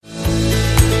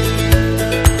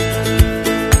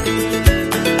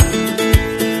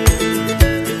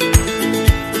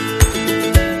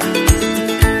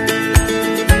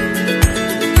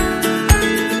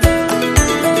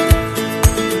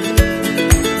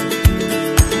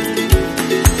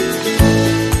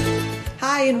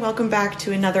welcome back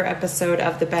to another episode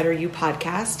of the Better You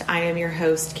podcast. I am your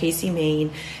host, Casey Main.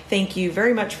 Thank you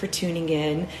very much for tuning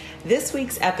in. This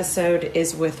week's episode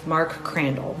is with Mark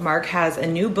Crandall. Mark has a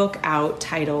new book out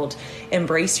titled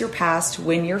Embrace Your Past,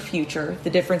 Win Your Future, the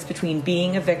difference between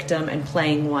being a victim and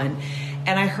playing one.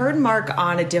 And I heard Mark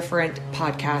on a different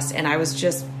podcast, and I was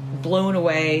just blown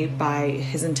away by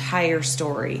his entire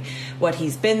story, what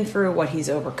he's been through, what he's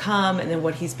overcome, and then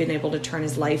what he's been able to turn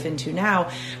his life into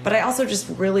now. But I also just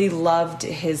really loved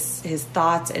his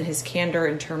thoughts and his candor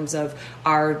in terms of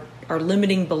our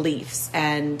limiting beliefs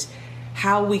and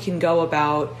how we can go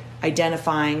about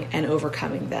identifying and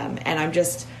overcoming them. And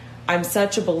I'm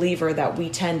such a believer that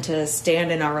we tend to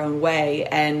stand in our own way,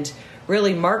 and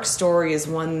really Mark's story is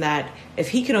one that if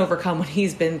he can overcome what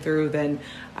he's been through, then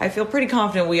I feel pretty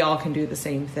confident we all can do the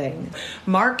same thing.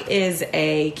 Mark is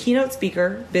a keynote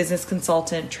speaker, business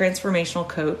consultant, transformational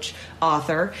coach,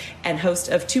 author, and host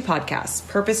of two podcasts,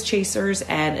 Purpose Chasers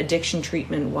and Addiction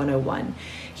Treatment 101.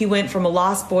 He went from a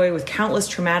lost boy with countless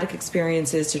traumatic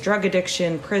experiences to drug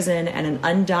addiction, prison, and an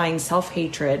undying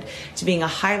self-hatred to being a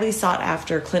highly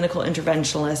sought-after clinical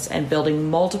interventionalist and building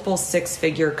multiple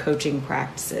six-figure coaching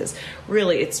practices.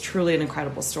 Really, it's truly an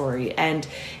incredible story. And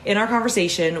in our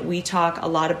conversation, we talk a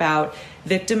lot about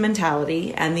victim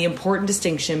mentality and the important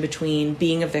distinction between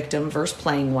being a victim versus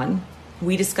playing one.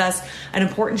 We discuss an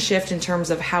important shift in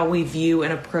terms of how we view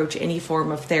and approach any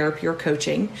form of therapy or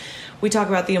coaching. We talk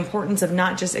about the importance of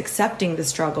not just accepting the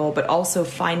struggle, but also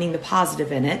finding the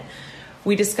positive in it.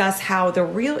 We discuss how the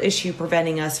real issue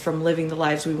preventing us from living the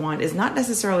lives we want is not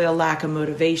necessarily a lack of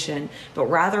motivation, but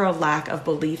rather a lack of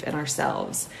belief in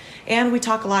ourselves. And we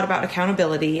talk a lot about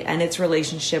accountability and its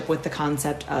relationship with the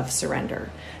concept of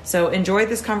surrender. So enjoy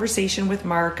this conversation with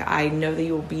Mark. I know that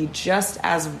you will be just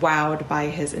as wowed by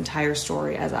his entire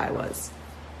story as I was.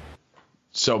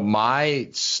 So my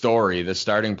story, the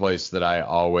starting place that I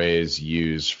always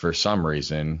use for some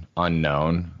reason,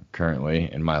 unknown currently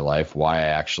in my life, why I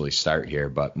actually start here,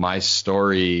 but my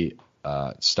story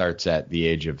starts at the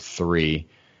age of 3,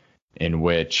 in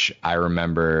which I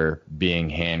remember being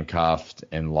handcuffed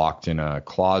and locked in a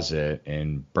closet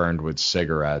and burned with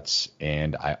cigarettes.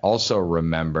 And I also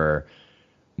remember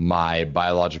my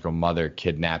biological mother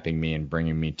kidnapping me and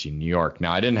bringing me to New York.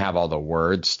 Now, I didn't have all the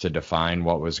words to define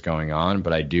what was going on,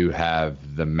 but I do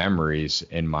have the memories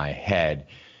in my head.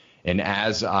 And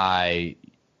as I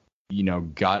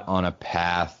got on a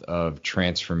path of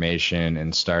transformation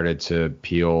and started to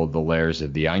peel the layers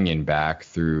of the onion back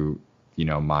through,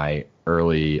 my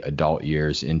early adult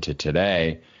years into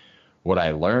today, what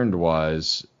I learned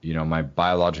was, my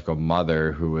biological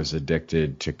mother, who was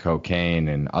addicted to cocaine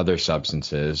and other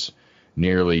substances,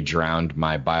 nearly drowned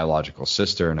my biological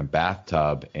sister in a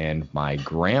bathtub, and my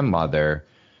grandmother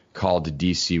called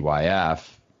DCYF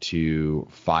to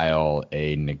file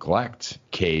a neglect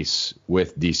case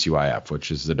with DCYF,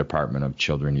 which is the Department of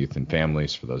Children, Youth, and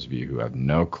Families, for those of you who have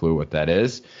no clue what that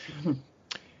is.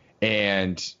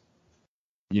 And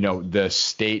the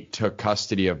state took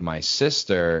custody of my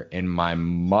sister, and my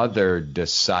mother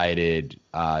decided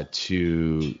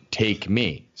to take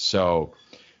me. So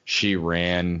she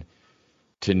ran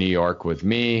to New York with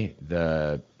me.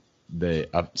 The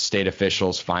state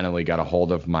officials finally got a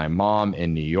hold of my mom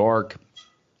in New York.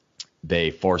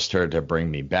 They forced her to bring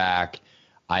me back.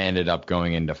 I ended up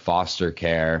going into foster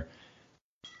care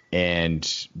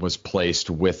and was placed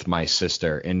with my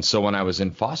sister. And so when I was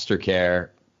in foster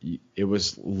care, it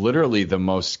was literally the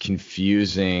most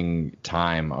confusing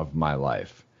time of my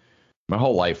life. My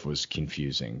whole life was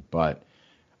confusing, but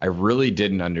I really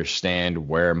didn't understand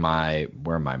where my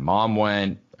mom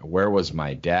went, where was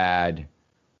my dad,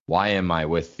 why am I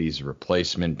with these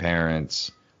replacement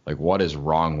parents, like what is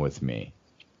wrong with me?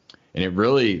 And it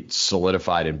really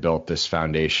solidified and built this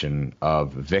foundation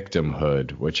of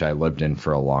victimhood, which I lived in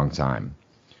for a long time.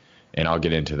 And I'll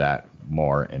get into that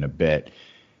more in a bit.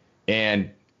 And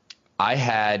I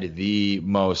had the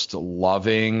most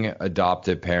loving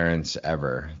adoptive parents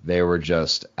ever. They were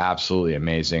just absolutely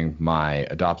amazing. My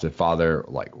adoptive father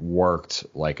worked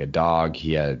like a dog.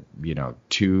 He had,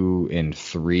 2 and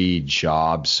 3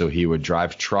 jobs. So he would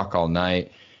drive truck all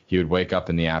night. He would wake up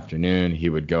in the afternoon. He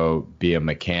would go be a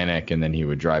mechanic, and then he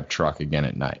would drive truck again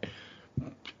at night.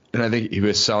 And I think he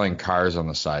was selling cars on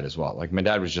the side as well. Like, my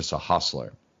dad was just a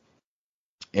hustler.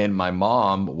 And my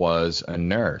mom was a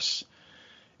nurse.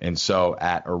 And so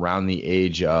at around the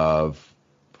age of,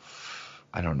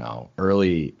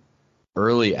 early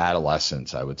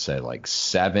adolescence, I would say like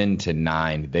 7 to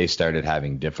 9, they started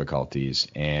having difficulties,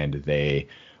 and they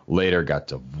later got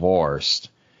divorced.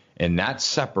 And that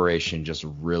separation just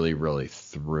really, really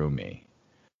threw me.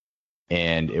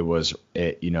 And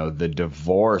the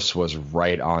divorce was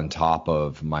right on top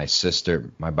of my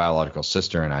biological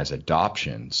sister and I's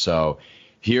adoption. So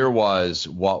here was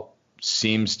what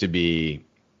seems to be,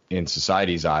 in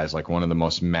society's eyes, like one of the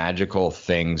most magical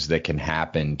things that can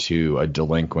happen to a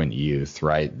delinquent youth,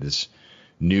 right? This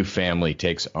new family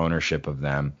takes ownership of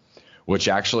them, which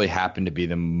actually happened to be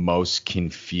the most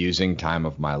confusing time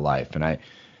of my life. And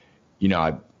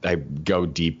I go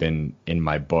deep in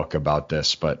my book about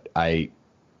this, but I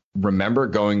remember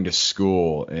going to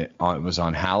school. It was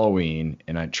on Halloween,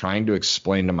 and I'm trying to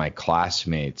explain to my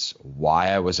classmates why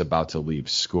I was about to leave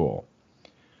school.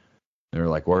 They were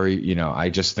like, where are you? I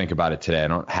just think about it today. I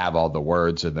don't have all the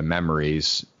words or the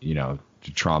memories.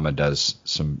 Trauma does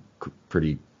some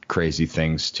pretty crazy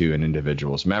things to an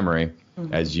individual's memory,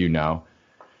 as you know.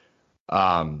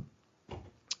 And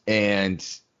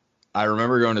I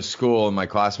remember going to school and my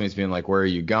classmates being like, where are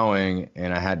you going?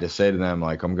 And I had to say to them,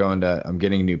 like, I'm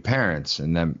getting new parents.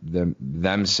 And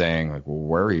them saying, like, well,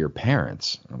 where are your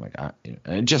parents? And I'm like,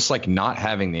 and just like not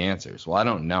having the answers. Well, I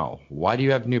don't know. Why do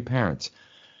you have new parents?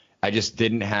 I just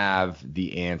didn't have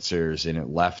the answers, and it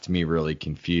left me really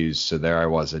confused. So there I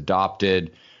was,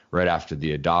 adopted. Right after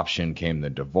the adoption came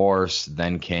the divorce,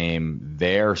 then came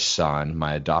their son.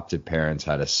 My adopted parents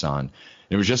had a son.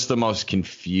 It was just the most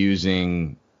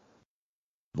confusing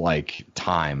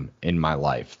time in my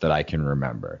life that I can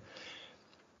remember.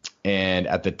 And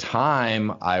at the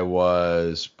time I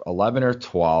was 11 or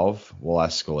 12. We'll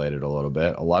escalate it a little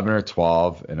bit. 11 or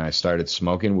 12, and I started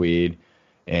smoking weed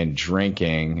and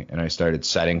drinking, and I started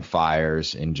setting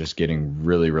fires and just getting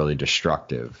really, really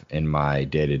destructive in my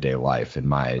day-to-day life. And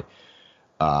my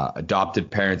adopted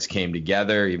parents came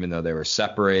together, even though they were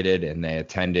separated, and they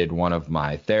attended one of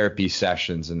my therapy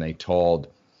sessions, and they told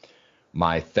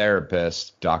my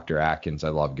therapist, Dr. Atkins, I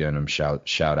love giving him shout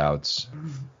outs,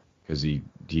 because he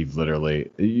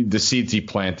literally, the seeds he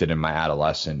planted in my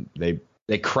adolescent,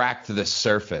 they cracked the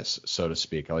surface, so to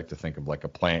speak. I like to think of like a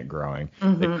plant growing.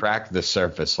 They cracked the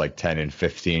surface like 10 and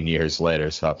 15 years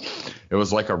later. So it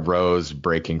was like a rose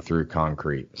breaking through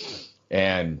concrete.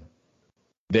 And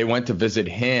they went to visit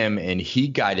him, and he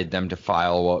guided them to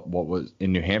file what was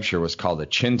in New Hampshire was called a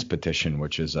CHINS petition,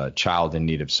 which is a child in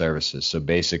need of services. So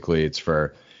basically it's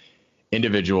for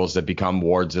individuals that become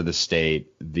wards of the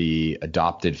state. The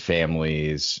adopted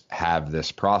families have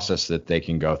this process that they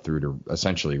can go through to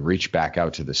essentially reach back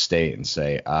out to the state and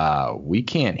say, we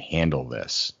can't handle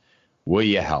this. Will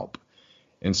you help?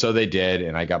 And so they did,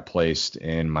 and I got placed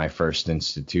in my first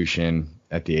institution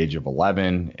at the age of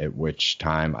 11, at which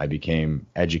time I became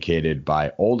educated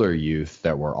by older youth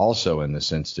that were also in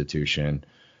this institution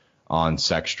on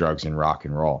sex, drugs, and rock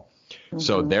and roll.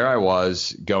 So there I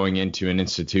was going into an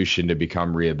institution to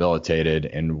become rehabilitated,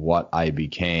 and what I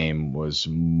became was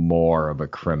more of a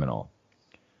criminal.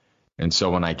 And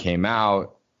so when I came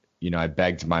out, I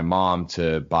begged my mom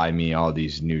to buy me all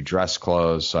these new dress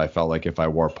clothes. So I felt like if I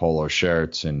wore polo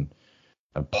shirts, and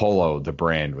Polo, the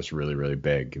brand, was really, really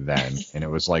big then. And it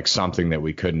was like something that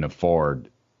we couldn't afford,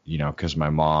 because my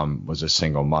mom was a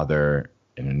single mother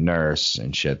and a nurse,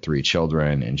 and she had 3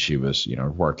 children, and she was,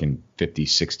 working 50,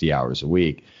 60 hours a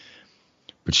week,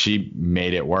 but she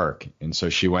made it work. And so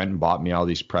she went and bought me all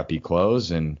these preppy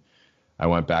clothes, and I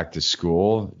went back to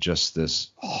school, just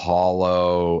this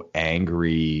hollow,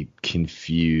 angry,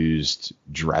 confused,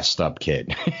 dressed up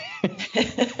kid.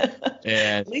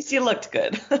 And at least you looked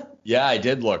good. Yeah, I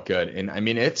did look good. And I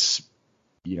mean, it's,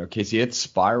 Casey, it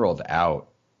spiraled out.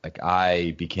 Like,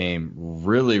 I became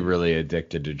really, really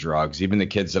addicted to drugs. Even the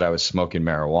kids that I was smoking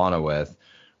marijuana with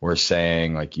were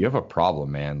saying, like, you have a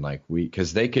problem, man. Like,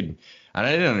 because they could, and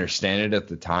I didn't understand it at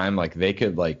the time. Like, they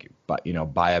could, like,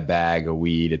 buy a bag of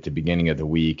weed at the beginning of the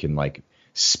week and, like,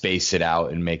 space it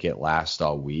out and make it last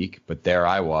all week. But there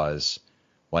I was,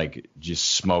 like, just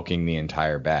smoking the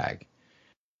entire bag.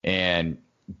 And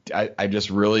I just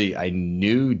really, I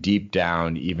knew deep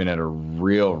down, even at a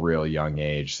real, real young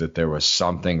age, that there was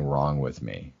something wrong with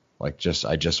me. Like,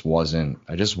 I just wasn't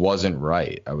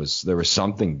right. There was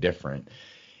something different.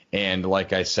 And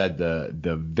like I said,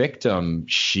 the victim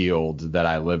shield that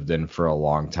I lived in for a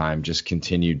long time just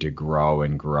continued to grow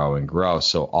and grow and grow.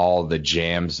 So all the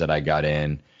jams that I got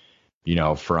in,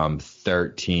 from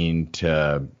 13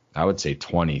 to, I would say,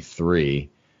 23,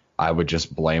 I would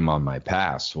just blame on my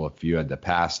past. Well, if you had the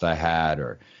past I had,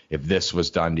 or if this was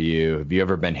done to you, have you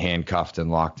ever been handcuffed and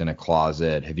locked in a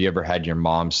closet? Have you ever had your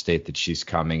mom state that she's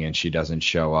coming and she doesn't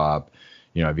show up?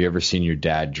 Have you ever seen your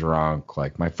dad drunk?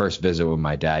 Like, my first visit with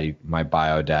my dad, my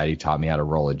bio dad, he taught me how to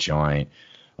roll a joint.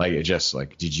 Like, it just,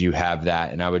 like, did you have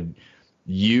that? And I would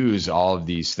use all of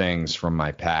these things from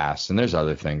my past, and there's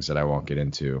other things that I won't get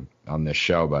into on this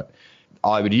show, but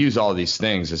I would use all of these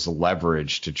things as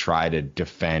leverage to try to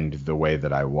defend the way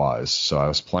that I was. So I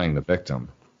was playing the victim.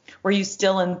 Were you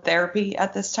still in therapy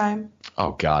at this time?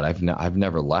 Oh God, I've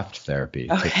never left therapy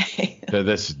to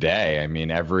this day. I mean,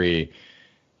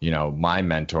 my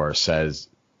mentor says,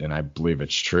 and I believe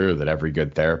it's true, that every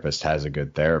good therapist has a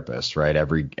good therapist, right?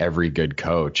 Every good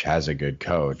coach has a good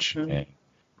coach. Mm-hmm.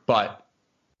 But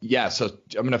yeah, so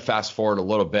I'm going to fast forward a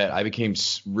little bit. I became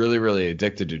really, really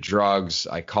addicted to drugs.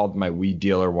 I called my weed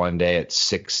dealer one day at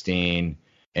 16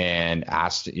 and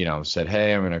asked, said,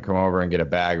 hey, I'm going to come over and get a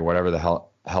bag or whatever the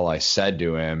hell I said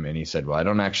to him. And he said, well, I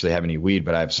don't actually have any weed,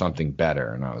 but I have something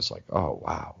better. And I was like, oh,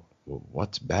 wow, well,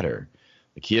 what's better?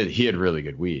 Like he had really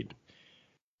good weed.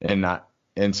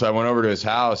 And so I went over to his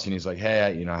house and he's like,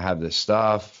 hey, I have this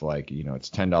stuff, like, it's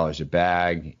 $10 a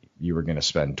bag. You were going to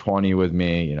spend 20 with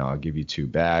me. I'll give you 2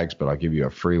 bags, but I'll give you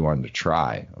a free one to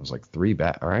try. I was like, 3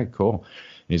 bags. All right, cool.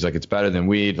 And he's like, it's better than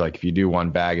weed. Like if you do 1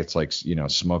 bag, it's like,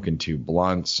 smoking 2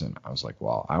 blunts. And I was like,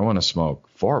 well, I want to smoke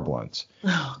 4 blunts.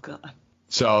 Oh God.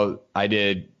 So I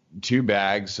did 2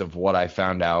 bags of what I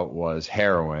found out was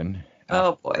heroin.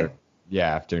 Oh boy.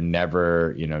 Yeah. After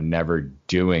never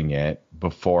doing it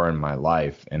before in my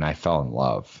life. And I fell in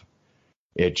love.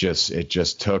 It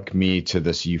just took me to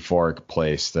this euphoric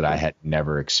place that I had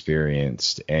never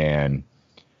experienced. And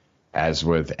as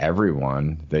with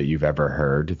everyone that you've ever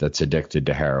heard that's addicted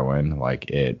to heroin, like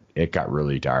it got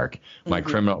really dark. My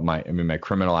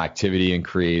criminal activity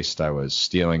increased. I was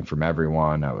stealing from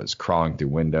everyone. I was crawling through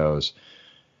windows.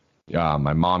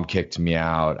 My mom kicked me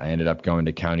out. I ended up going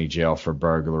to county jail for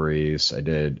burglaries. I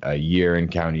did a year in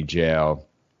county jail.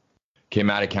 Came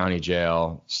out of county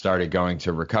jail, started going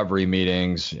to recovery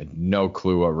meetings, had no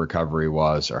clue what recovery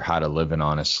was or how to live an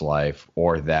honest life,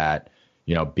 or that,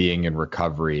 being in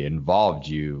recovery involved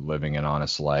you living an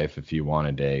honest life if you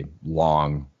wanted a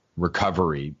long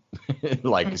recovery,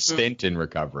 like stint in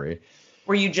recovery.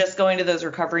 Were you just going to those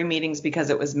recovery meetings because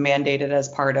it was mandated as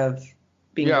part of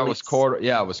being released?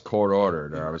 It was court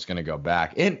ordered, or I was going to go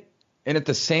back. And at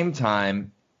the same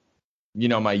time,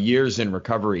 my years in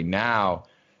recovery now,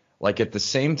 like at the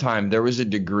same time, there was a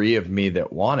degree of me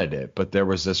that wanted it, but there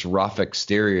was this rough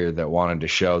exterior that wanted to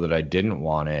show that I didn't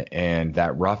want it. And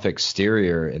that rough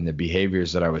exterior and the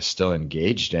behaviors that I was still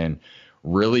engaged in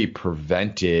really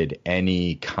prevented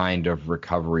any kind of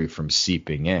recovery from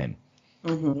seeping in.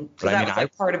 Mm-hmm. So that was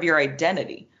like part of your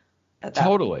identity.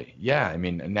 Totally. Yeah. I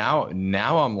mean, now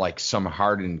I'm like some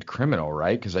hardened criminal,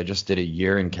 right? Because I just did a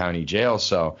year in county jail.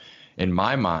 So in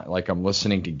my mind, like I'm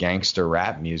listening to gangster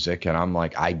rap music and I'm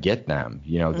like, I get them,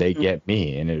 they get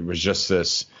me. And it was just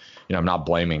this, I'm not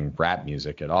blaming rap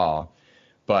music at all,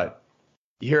 but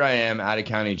here I am out of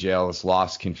county jail, this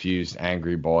lost, confused,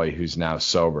 angry boy who's now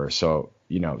sober. So,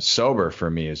 sober for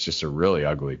me is just a really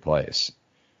ugly place.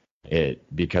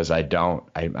 Because I don't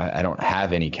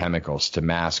have any chemicals to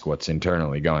mask what's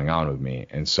internally going on with me.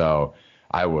 And so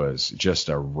I was just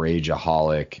a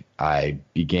rageaholic. I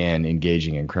began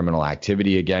engaging in criminal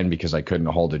activity again because I couldn't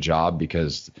hold a job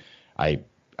because I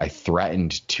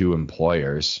threatened 2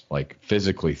 employers, like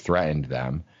physically threatened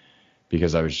them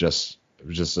because I was just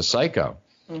a psycho.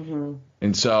 Mm-hmm.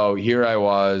 And so here I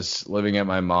was living at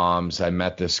my mom's. I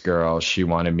met this girl. She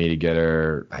wanted me to get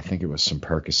her, I think it was some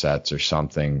Percocets or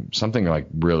something like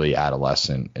really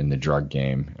adolescent in the drug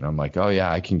game. And I'm like, oh yeah,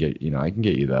 I can get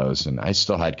you those. And I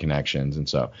still had connections. And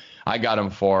so I got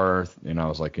them for her. And I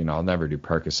was like, I'll never do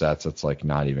Percocets.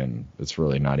 It's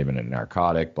really not even a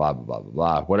narcotic, blah, blah, blah, blah,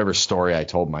 blah. Whatever story I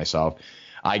told myself,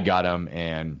 I got them.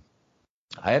 And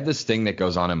I have this thing that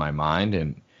goes on in my mind,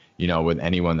 and with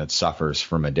anyone that suffers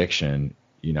from addiction,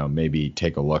 maybe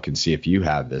take a look and see if you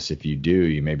have this. If you do,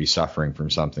 you may be suffering from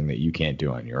something that you can't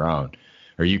do on your own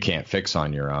or you can't fix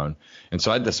on your own. And so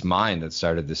I had this mind that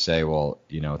started to say, well,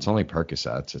 it's only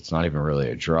Percocets. It's not even really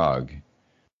a drug.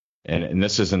 And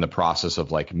this is in the process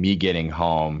of like me getting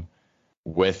home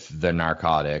with the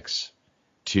narcotics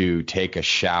to take a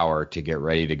shower, to get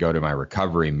ready to go to my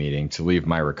recovery meeting, to leave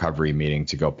my recovery meeting,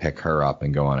 to go pick her up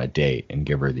and go on a date and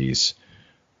give her this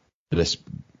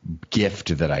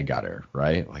gift that I got her,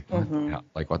 right? Like,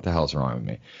 what the hell's wrong with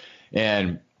me?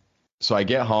 And so I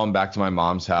get home back to my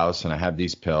mom's house and I have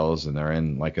these pills and they're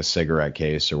in like a cigarette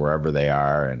case or wherever they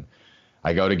are. And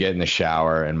I go to get in the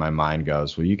shower and my mind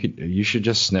goes, well, you should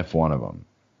just sniff one of them.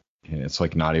 And it's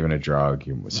like not even a drug.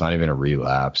 It's not even a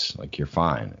relapse. Like you're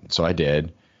fine. And so I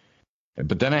did.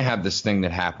 But then I have this thing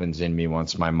that happens in me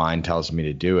once my mind tells me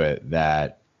to do it,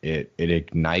 that it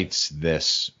ignites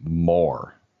this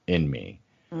more in me.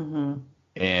 Mm-hmm.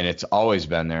 and it's always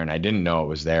been there, and I didn't know it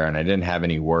was there, and I didn't have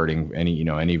any wording,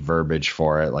 any verbiage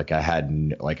for it. Like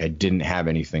I didn't have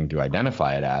anything to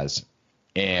identify it as.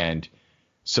 And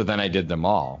so then I did them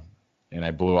all, and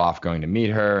I blew off going to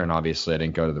meet her. And obviously I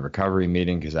didn't go to the recovery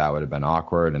meeting because that would have been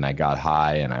awkward. And I got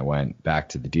high and I went back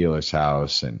to the dealer's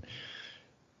house, and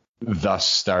thus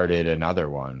started another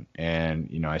one. And,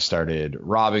 I started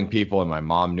robbing people, and my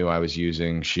mom knew I was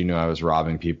using. She knew I was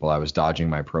robbing people. I was dodging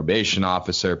my probation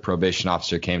officer. Probation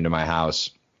officer came to my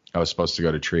house. I was supposed to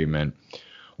go to treatment.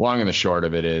 Long and the short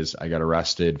of it is I got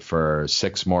arrested for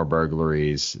 6 more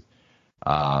burglaries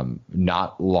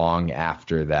not long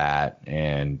after that,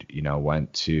 and,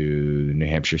 went to New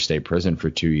Hampshire State Prison for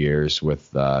 2 years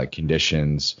with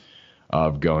conditions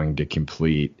of going to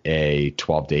complete a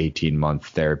 12 to 18 month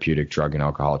therapeutic drug and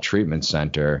alcohol treatment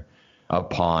center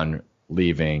upon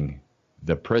leaving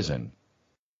the prison.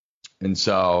 And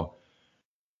so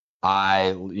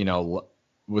I,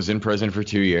 was in prison for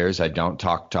 2 years. I don't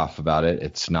talk tough about it.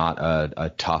 It's not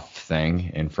a tough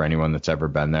thing. And for anyone that's ever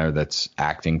been there that's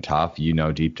acting tough,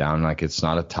 deep down, like, it's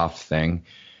not a tough thing.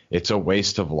 It's a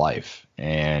waste of life.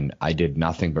 And I did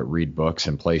nothing but read books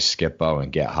and play Skip-Bo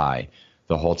and get high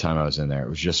the whole time I was in there. It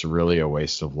was just really a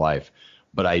waste of life.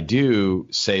 But I do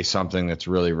say something that's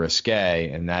really risque,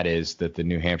 and that is that the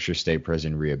New Hampshire State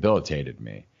Prison rehabilitated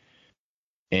me.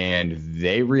 And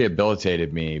they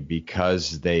rehabilitated me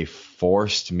because they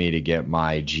forced me to get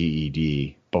my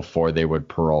GED before they would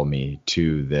parole me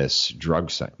to this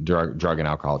drug and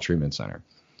alcohol treatment center.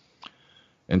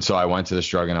 And so I went to this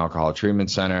drug and alcohol treatment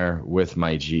center with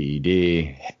my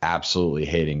GED, absolutely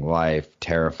hating life,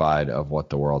 terrified of what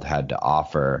the world had to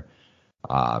offer.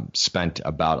 Spent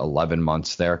about 11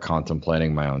 months there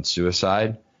contemplating my own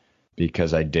suicide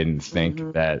because I didn't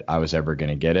think that I was ever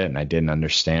going to get it. And I didn't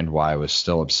understand why I was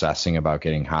still obsessing about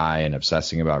getting high and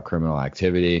obsessing about criminal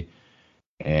activity.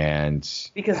 And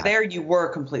because there you were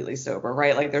completely sober,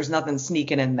 right? Like, there's nothing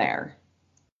sneaking in there.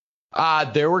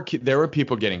 There were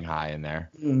people getting high in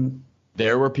there.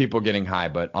 There were people getting high,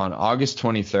 but on August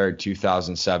 23rd,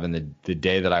 2007, the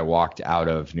day that I walked out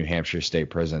of New Hampshire State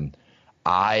Prison,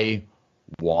 I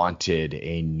wanted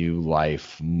a new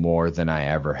life more than I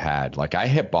ever had. Like, I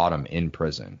hit bottom in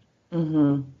prison.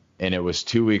 And it was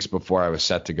 2 weeks before I was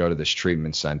set to go to this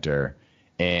treatment center.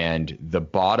 And the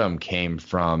bottom came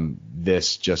from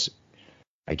this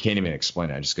I can't even explain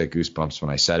it. I just got goosebumps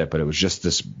when I said it, but it was just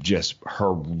this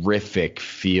horrific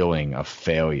feeling of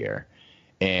failure.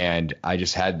 And I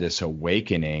just had this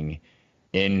awakening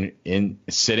in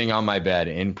sitting on my bed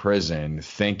in prison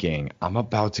thinking, I'm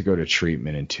about to go to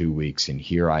treatment in 2 weeks, and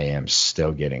here I am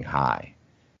still getting high.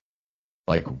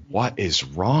 Like, what is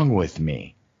wrong with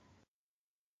me?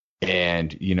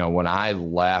 And, when I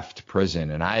left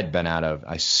prison, and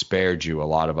I spared you a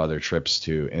lot of other trips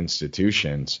to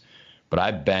institutions, but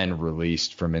I've been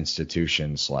released from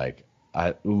institutions like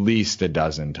at least a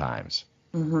dozen times.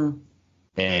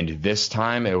 And this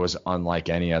time it was unlike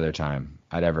any other time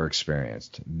I'd ever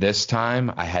experienced. This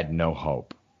time I had no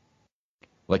hope.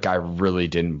 Like, I really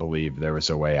didn't believe there was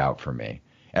a way out for me.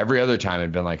 Every other time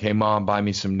it'd been like, hey, Mom, buy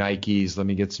me some Nikes. Let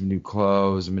me get some new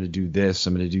clothes. I'm going to do this.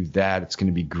 I'm going to do that. It's going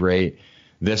to be great.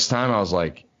 This time I was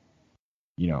like,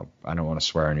 I don't want to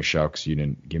swear on your show because you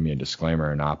didn't give me a disclaimer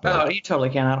or not. But you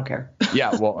totally can. I don't care.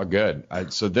 Yeah, well, good.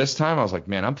 So this time I was like,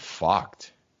 man, I'm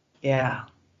fucked. Yeah.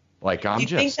 Like, Do you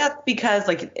think that's because,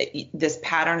 like, this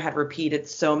pattern had repeated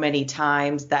so many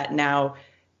times that now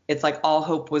it's like all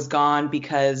hope was gone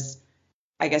because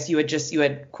I guess you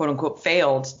had quote unquote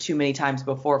failed too many times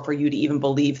before for you to even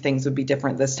believe things would be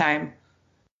different this time?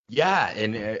 Yeah,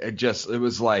 and it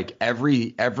was like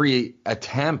every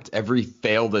attempt, every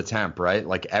failed attempt, right?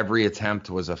 Like, every attempt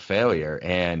was a failure,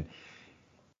 and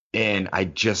I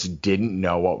just didn't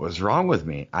know what was wrong with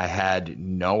me. I had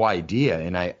no idea,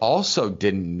 and I also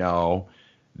didn't know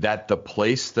that the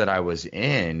place that I was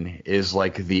in is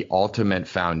like the ultimate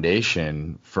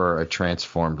foundation for a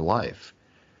transformed life.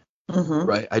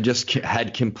 Right? I just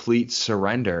had complete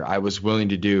surrender. I was willing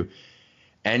to do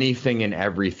anything and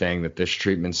everything that this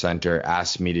treatment center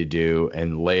asked me to do,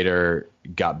 and later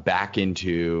got back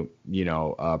into,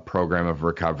 a program of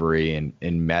recovery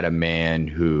and met a man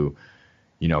who,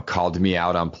 called me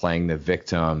out on playing the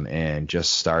victim and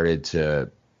just started to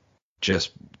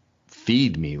just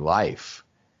feed me life.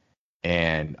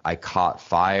 And I caught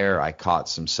fire. I caught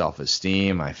some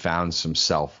self-esteem. I found some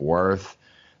self-worth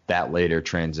that later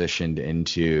transitioned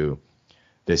into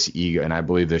this ego. And I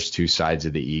believe there's two sides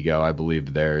of the ego. I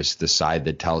believe there's the side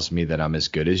that tells me that I'm as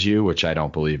good as you, which I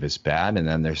don't believe is bad. And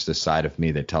then there's the side of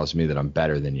me that tells me that I'm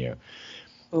better than you.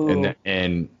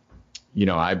 And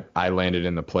I landed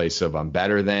in the place of I'm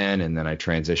better than, and then I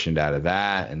transitioned out of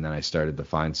that. And then I started to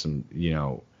find some,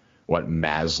 what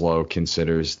Maslow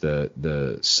considers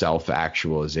the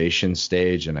self-actualization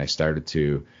stage. And I started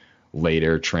to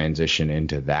later transition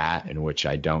into that, in which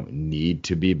I don't need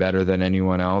to be better than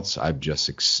anyone else. I'm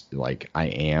just I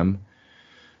am.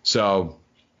 So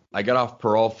I got off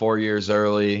parole 4 years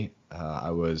early.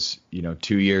 I was,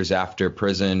 2 years after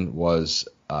prison, was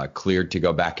cleared to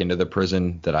go back into the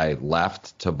prison that I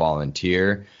left to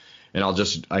volunteer. And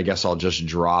I guess I'll just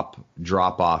drop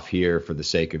off here for the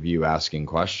sake of you asking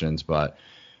questions. But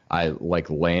I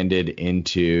landed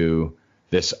into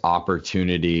this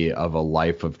opportunity of a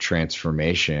life of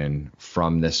transformation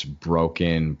from this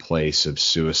broken place of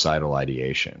suicidal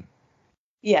ideation.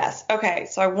 Yes. Okay.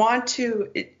 So I want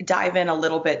to dive in a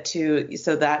little bit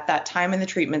so that time in the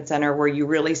treatment center where you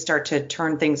really start to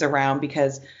turn things around,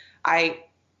 because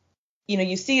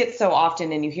you see it so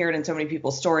often and you hear it in so many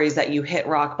people's stories that you hit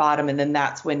rock bottom, and then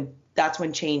that's when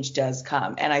change does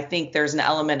come. And I think there's an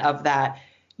element of that.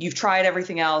 You've tried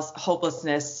everything else,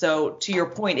 hopelessness. So to your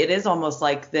point, it is almost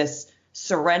like this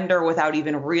surrender without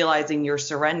even realizing you're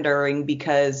surrendering,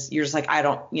 because you're just like,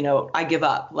 I give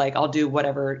up. I'll do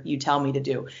whatever you tell me to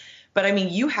do. But I mean,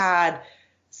 you had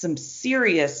some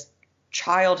serious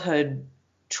childhood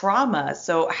trauma.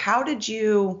 So how did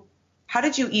you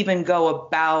even go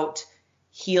about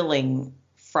healing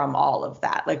from all of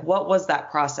that? What was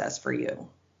that process for you?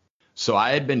 So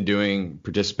I had been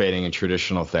participating in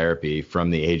traditional therapy from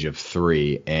the age of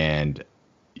 3, and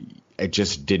it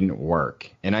just didn't work.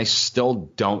 And I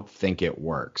still don't think it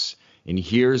works. And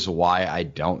here's why I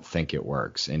don't think it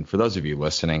works. And for those of you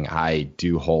listening, I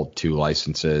do hold 2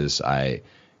 licenses. I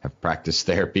have practiced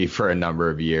therapy for a number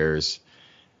of years.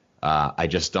 I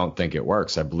just don't think it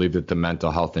works. I believe that the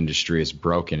mental health industry is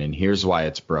broken. And here's why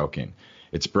it's broken.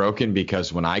 It's broken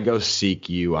because when I go seek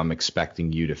you, I'm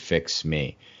expecting you to fix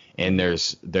me. And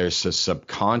there's a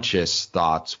subconscious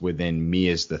thoughts within me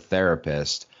as the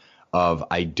therapist of,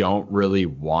 I don't really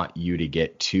want you to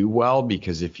get too well,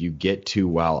 because if you get too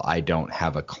well, I don't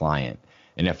have a client.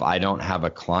 And if I don't have a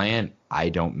client, I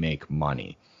don't make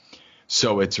money.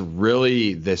 So it's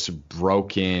really this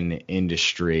broken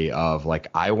industry of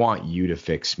I want you to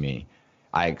fix me.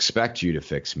 I expect you to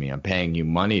fix me. I'm paying you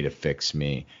money to fix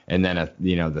me. And then,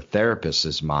 the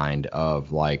therapist's mind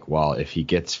of well, if he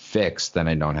gets fixed, then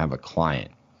I don't have a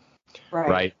client.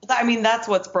 Right. I mean, that's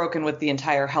what's broken with the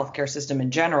entire healthcare system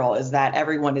in general, is that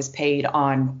everyone is paid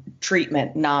on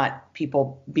treatment, not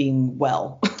people being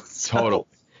well. Totally.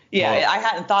 Yeah, I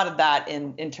hadn't thought of that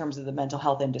in terms of the mental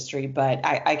health industry, but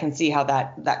I can see how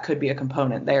that could be a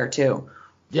component there too.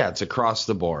 Yeah, it's across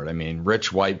the board. I mean,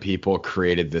 rich white people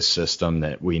created this system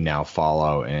that we now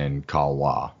follow and call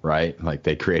law, right?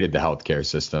 They created the healthcare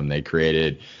system. They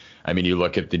created, you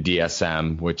look at the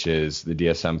DSM, which is the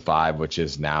DSM-5, which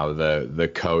is now the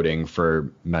coding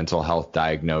for mental health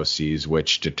diagnoses,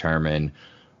 which determine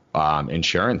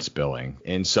insurance billing.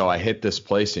 And so I hit this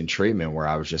place in treatment where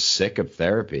I was just sick of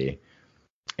therapy,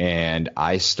 and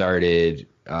I started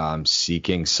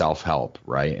seeking self-help,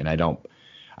 right? And I don't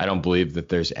believe that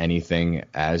there's anything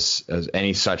as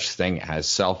any such thing as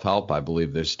self-help. I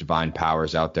believe there's divine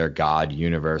powers out there, God,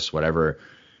 universe, whatever,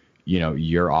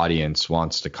 your audience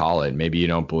wants to call it. Maybe you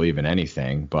don't believe in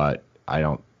anything, but I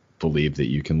don't believe that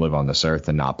you can live on this earth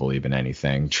and not believe in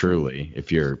anything, truly,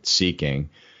 if you're seeking.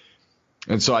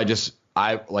 And so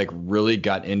I really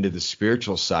got into the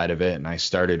spiritual side of it, and I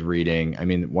started reading.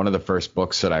 One of the first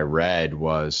books that I read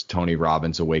was Tony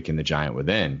Robbins' Awaken the Giant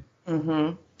Within.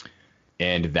 Mm-hmm.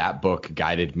 And that book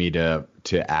guided me to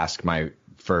ask my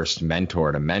first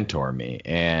mentor to mentor me.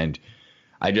 And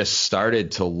I just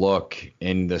started to look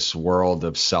in this world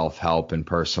of self-help and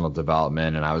personal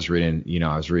development. And I was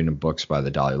reading books by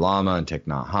the Dalai Lama and Thich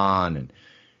Nhat Hanh. And,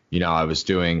 I was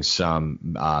doing some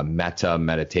metta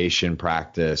meditation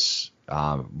practice,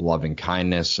 loving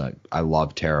kindness. I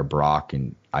love Tara Brach,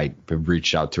 and I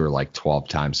reached out to her 12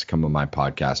 times to come on my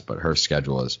podcast, but her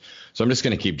schedule is, so I'm just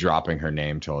going to keep dropping her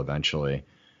name till eventually.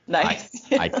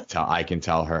 Nice. I can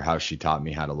tell her how she taught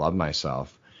me how to love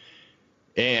myself.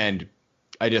 And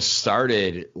I just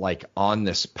started on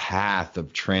this path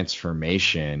of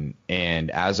transformation.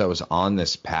 And as I was on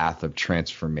this path of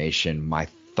transformation, my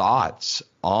thoughts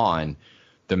on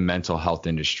the mental health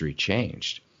industry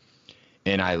changed.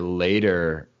 And I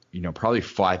later, probably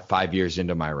five years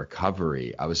into my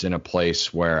recovery, I was in a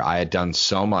place where I had done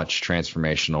so much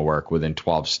transformational work within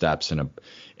 12 steps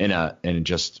in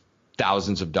just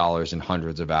thousands of dollars and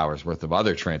hundreds of hours worth of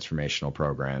other transformational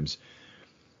programs.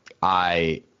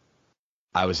 I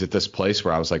was at this place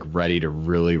where I was ready to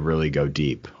really, really go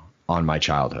deep on my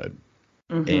childhood.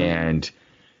 And,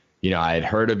 I had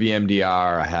heard of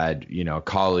EMDR. I had,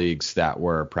 colleagues that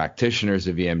were practitioners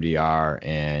of EMDR,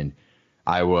 and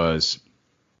I was,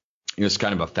 it's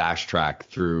kind of a fast track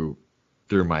through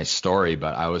my story,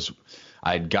 but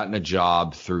I'd gotten a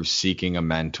job through seeking a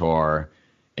mentor.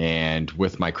 And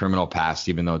with my criminal past,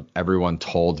 even though everyone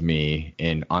told me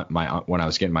when I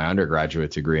was getting my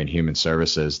undergraduate degree in human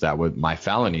services, that with my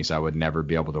felonies, I would never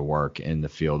be able to work in the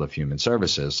field of human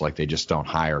services. Like, they just don't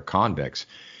hire convicts.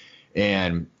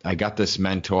 And I got this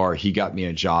mentor. He got me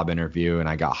a job interview, and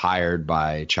I got hired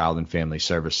by Child and Family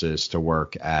Services to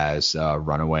work as a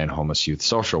runaway and homeless youth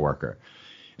social worker.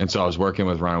 And so I was working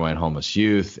with runaway and homeless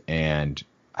youth, and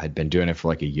I'd been doing it for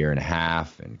like a year and a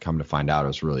half, and come to find out I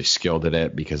was really skilled at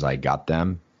it because I got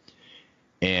them.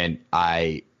 And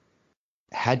I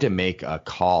had to make a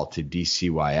call to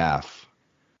DCYF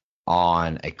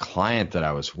on a client that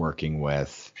I was working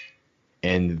with.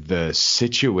 And the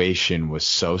situation was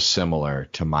so similar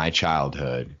to my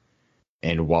childhood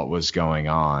and what was going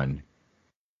on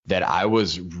that I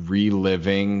was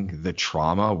reliving the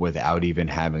trauma without even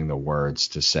having the words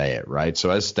to say it, right?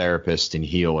 So as therapists and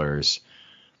healers,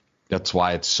 that's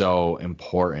why it's so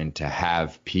important to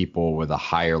have people with a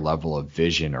higher level of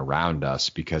vision around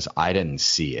us, because I didn't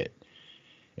see it.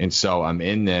 And so I'm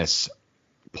in this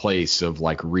place of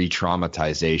like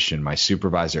re-traumatization. My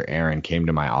supervisor, Aaron, came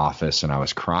to my office and I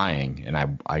was crying,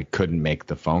 and I couldn't make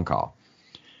the phone call.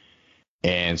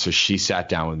 And so she sat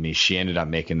down with me. She ended up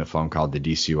making the phone call to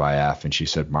DCYF, and she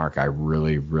said, Mark, I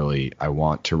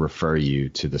want to refer you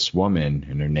to this woman,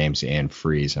 and her name's Ann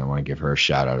Fries, and I want to give her a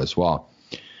shout out as well.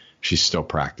 She's still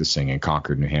practicing in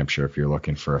Concord, New Hampshire. If you're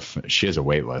looking for she has a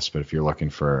wait list, but if you're looking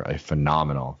for a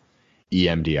phenomenal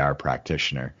EMDR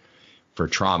practitioner for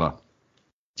trauma.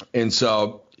 And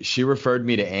so she referred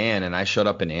me to Ann, and I showed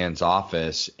up in Ann's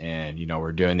office, and,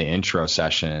 we're doing the intro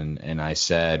session, and I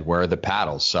said, where are the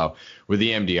paddles? So with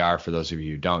EMDR, for those of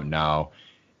you who don't know,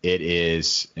 it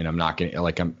is, and I'm not going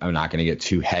to get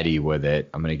too heady with it.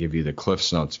 I'm going to give you the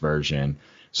Cliff's Notes version.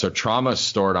 So trauma is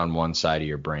stored on one side of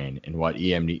your brain. And what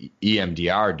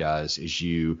EMDR does is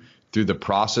through the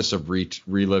process of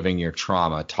reliving your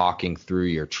trauma, talking through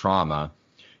your trauma,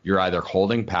 you're either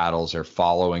holding paddles or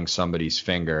following somebody's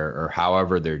finger or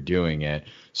however they're doing it.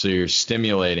 So you're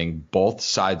stimulating both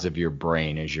sides of your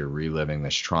brain as you're reliving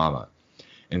this trauma.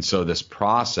 And so this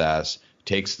process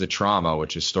takes the trauma,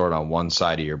 which is stored on one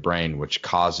side of your brain, which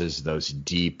causes those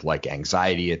deep like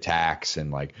anxiety attacks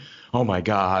and like, oh my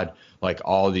God, like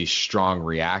all these strong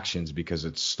reactions because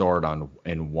it's stored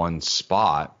in one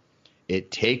spot.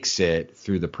 It takes it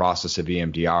through the process of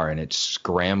EMDR and it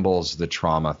scrambles the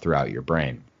trauma throughout your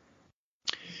brain.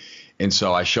 And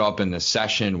so I show up in this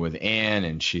session with Ann,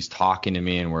 and she's talking to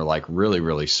me, and we're like really,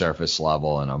 really surface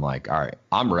level. And I'm like, all right,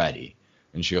 I'm ready.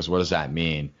 And she goes, what does that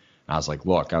mean? And I was like,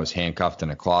 look, I was handcuffed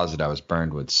in a closet. I was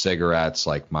burned with cigarettes.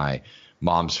 Like my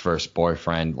mom's first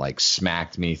boyfriend like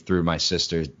smacked me, threw my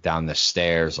sister down the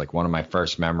stairs. Like one of my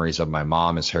first memories of my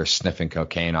mom is her sniffing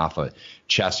cocaine off a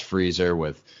chest freezer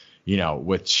with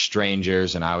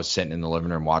strangers, and I was sitting in the living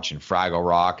room watching Fraggle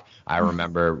Rock. I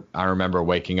remember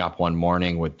waking up one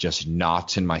morning with just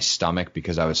knots in my stomach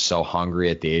because I was so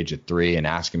hungry at the age of 3 and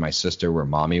asking my sister where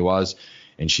mommy was.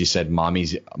 And she said,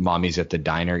 mommy's at the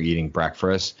diner eating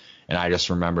breakfast. And I just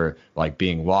remember like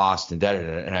being lost and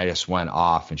and I just went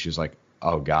off, and she was like,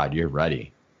 oh God, you're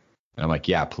ready. And I'm like,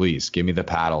 yeah, please give me the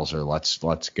paddles or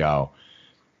let's go.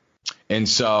 And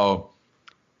so,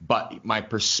 but my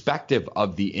perspective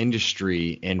of the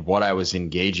industry and what I was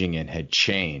engaging in had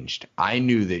changed. I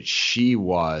knew that she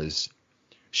was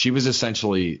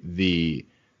essentially the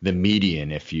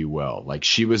median, if you will. Like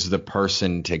she was the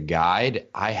person to guide.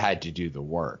 I had to do the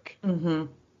work. Mm-hmm.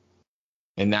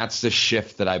 And that's the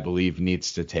shift that I believe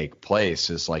needs to take place,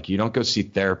 is like, you don't go see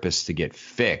therapists to get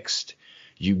fixed.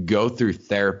 You go through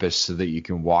therapists so that you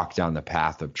can walk down the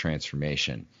path of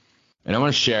transformation. And I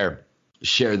want to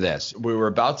share this. We were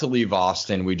about to leave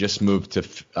Austin. We just moved to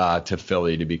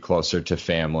Philly to be closer to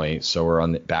family. So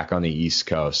we're back on the East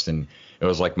Coast, and it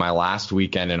was like my last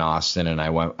weekend in Austin. And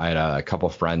I had a couple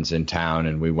friends in town,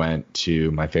 and we went to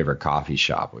my favorite coffee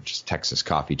shop, which is Texas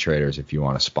Coffee Traders. If you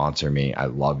want to sponsor me, I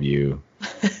love you.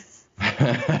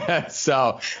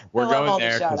 So we're going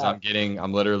there because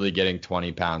I'm literally getting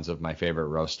 20 pounds of my favorite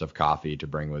roast of coffee to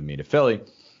bring with me to Philly.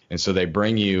 And so they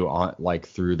bring you on like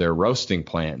through their roasting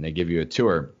plant, and they give you a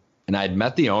tour. And I'd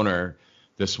met the owner,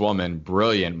 this woman,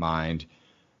 brilliant mind,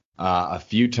 a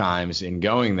few times in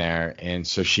going there. And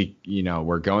so she,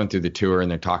 we're going through the tour, and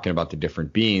they're talking about the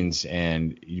different beans,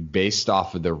 and based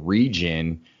off of the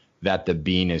region, that the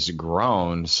bean is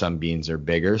grown. Some beans are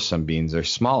bigger, some beans are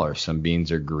smaller, some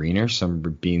beans are greener, some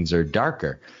beans are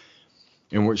darker.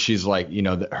 And what she's like,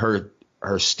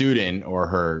 her student or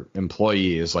her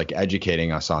employee is like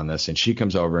educating us on this, and she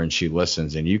comes over and she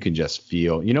listens, and you can just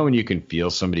feel, when you can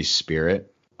feel somebody's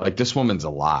spirit, like this woman's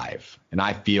alive, and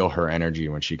I feel her energy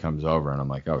when she comes over, and I'm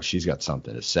like, oh, she's got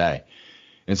something to say.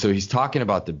 And so he's talking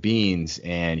about the beans,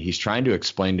 and he's trying to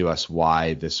explain to us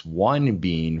why this one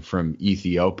bean from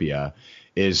Ethiopia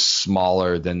is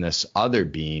smaller than this other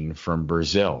bean from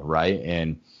Brazil, right?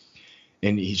 And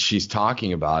she's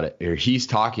talking about it, or he's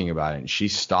talking about it, and she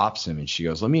stops him and she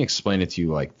goes, let me explain it to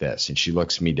you like this. And she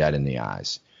looks me dead in the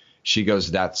eyes. She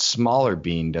goes, that smaller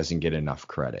bean doesn't get enough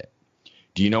credit.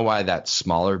 Do you know why that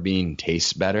smaller bean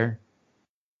tastes better?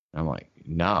 I'm like,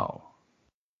 no.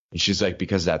 And she's like,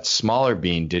 because that smaller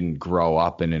bean didn't grow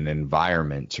up in an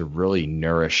environment to really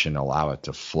nourish and allow it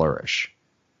to flourish.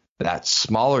 That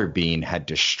smaller bean had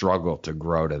to struggle to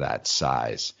grow to that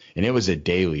size. And it was a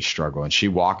daily struggle. And she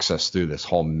walks us through this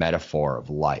whole metaphor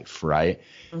of life, right?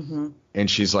 Mm-hmm. And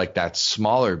she's like, that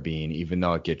smaller bean, even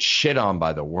though it gets shit on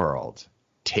by the world,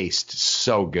 tastes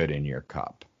so good in your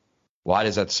cup. Why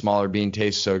does that smaller bean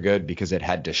taste so good? Because it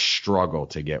had to struggle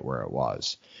to get where it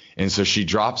was. And so she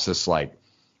drops this like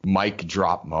mic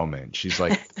drop moment. She's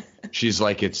like,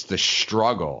 it's the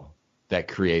struggle that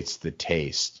creates the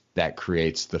taste, that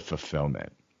creates the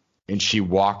fulfillment. And she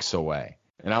walks away.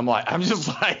 And I'm just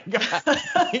like,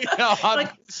 I'm like,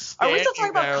 are we still talking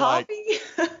about coffee?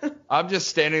 Like, I'm just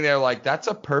standing there like, that's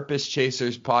a Purpose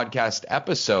Chasers podcast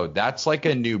episode. That's like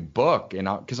a new book. And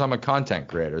because I'm a content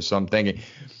creator, so I'm thinking,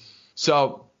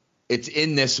 so it's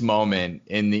in this moment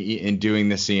in doing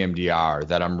this EMDR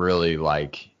that I'm really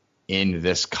like in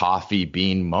this coffee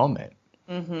bean moment.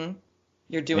 Mm-hmm.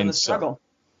 You're doing the struggle.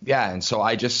 And so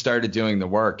I just started doing the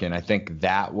work, and I think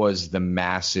that was the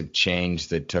massive change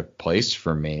that took place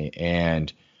for me.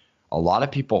 And a lot of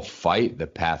people fight the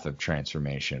path of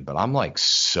transformation, but I'm like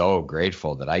so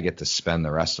grateful that I get to spend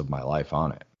the rest of my life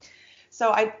on it.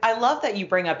 So I love that you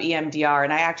bring up EMDR,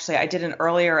 and I did an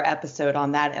earlier episode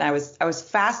on that, and I was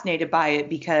fascinated by it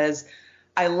because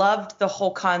I loved the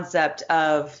whole concept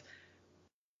of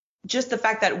just the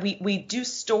fact that we do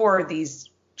store these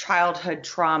childhood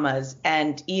traumas,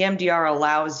 and EMDR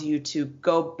allows you to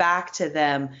go back to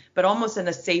them, but almost in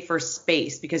a safer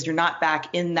space because you're not back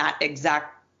in that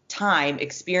exact time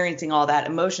experiencing all that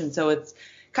emotion. So it's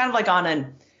kind of like on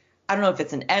I don't know if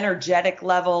it's an energetic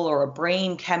level or a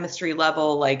brain chemistry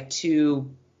level, like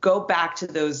to go back to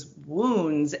those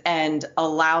wounds and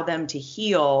allow them to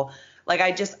heal. Like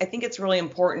I think it's really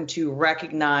important to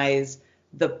recognize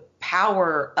the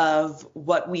power of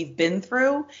what we've been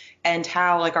through and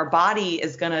how like our body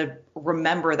is going to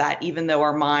remember that even though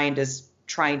our mind is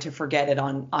trying to forget it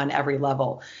on every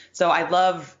level. So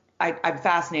I'm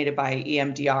fascinated by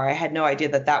EMDR. I had no idea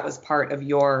that was part of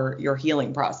your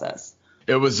healing process.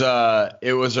 It was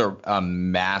a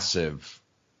massive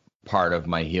part of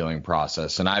my healing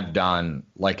process. And I've done,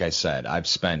 like I said, I've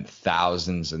spent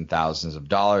thousands and thousands of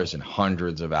dollars and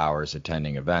hundreds of hours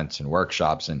attending events and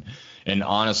workshops. And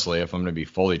honestly, if I'm going to be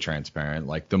fully transparent,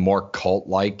 like the more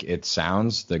cult-like it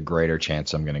sounds, the greater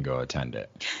chance I'm going to go attend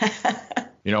it.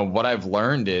 What I've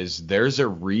learned is there's a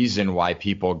reason why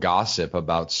people gossip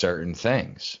about certain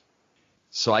things.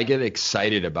 So I get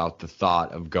excited about the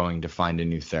thought of going to find a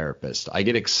new therapist. I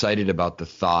get excited about the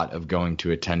thought of going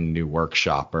to attend a new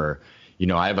workshop, or,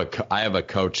 I have a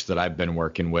coach that I've been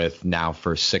working with now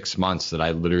for 6 months that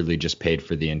I literally just paid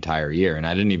for the entire year, and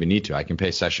I didn't even need to. I can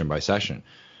pay session by session.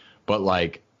 But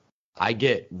like, I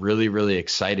get really, really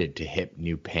excited to hit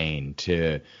new pain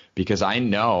because I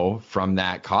know from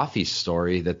that coffee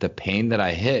story that the pain that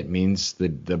I hit means the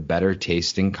better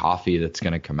tasting coffee that's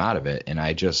going to come out of it. And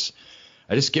I just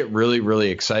get really, really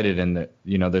excited. And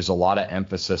there's a lot of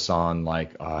emphasis on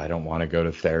like, oh, I don't want to go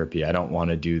to therapy. I don't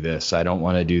want to do this. I don't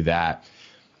want to do that.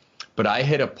 But I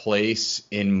hit a place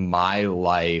in my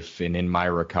life and in my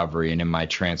recovery and in my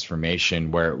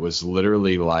transformation where it was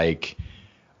literally like,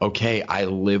 okay, I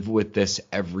live with this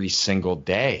every single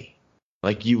day.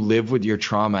 Like you live with your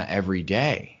trauma every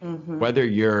day, whether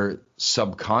you're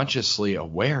subconsciously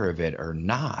aware of it or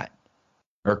not,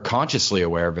 or consciously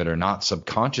aware of it or not,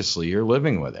 subconsciously you're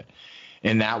living with it.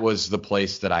 And that was the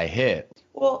place that I hit.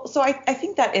 Well, so I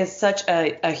think that is such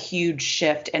a huge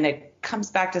shift. And it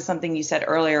comes back to something you said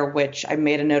earlier, which I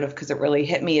made a note of because it really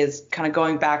hit me, is kind of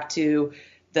going back to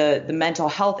the mental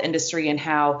health industry and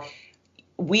how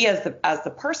we as the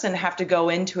person have to go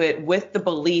into it with the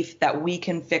belief that we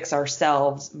can fix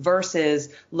ourselves versus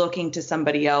looking to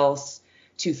somebody else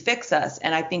to fix us.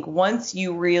 And I think once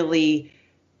you really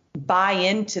buy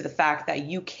into the fact that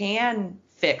you can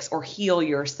fix or heal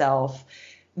yourself,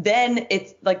 then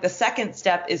it's like the second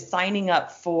step is signing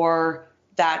up for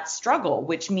that struggle,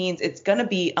 which means it's going to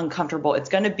be uncomfortable. It's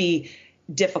going to be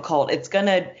difficult. It's going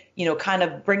to, kind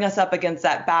of bring us up against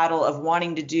that battle of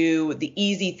wanting to do the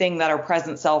easy thing that our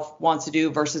present self wants to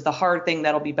do versus the hard thing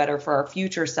that'll be better for our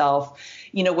future self,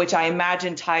 which I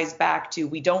imagine ties back to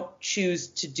we don't choose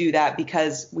to do that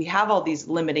because we have all these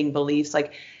limiting beliefs.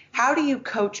 Like, how do you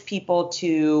coach people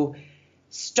to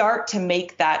start to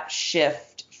make that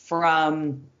shift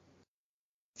from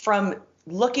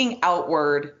looking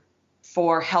outward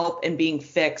for help and being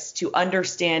fixed to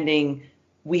understanding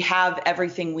we have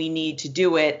everything we need to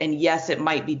do it, and yes, it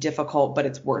might be difficult, but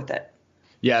it's worth it?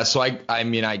 Yeah, so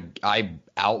I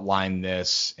outline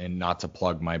this, and not to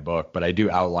plug my book, but I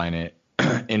do outline it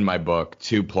in my book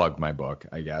to plug my book,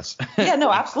 I guess. Yeah,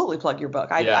 no, absolutely plug your book.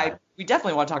 We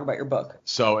definitely want to talk about your book.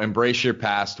 So Embrace Your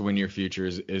Past, Win Your Future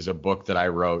is a book that I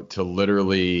wrote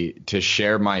to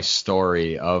share my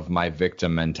story of my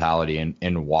victim mentality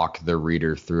and walk the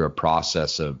reader through a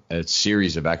process of a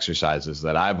series of exercises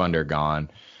that I've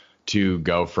undergone to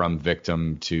go from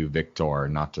victim to victor,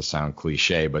 not to sound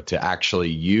cliche, but to actually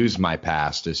use my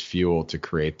past as fuel to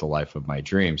create the life of my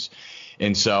dreams.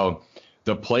 And so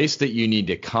the place that you need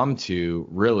to come to,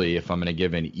 really, if I'm going to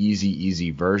give an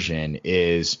easy version,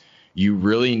 is you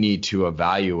really need to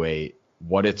evaluate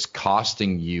what it's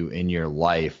costing you in your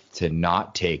life to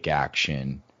not take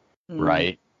action,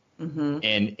 right? Mm-hmm.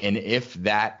 And if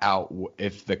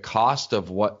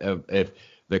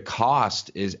the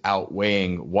cost is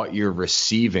outweighing what you're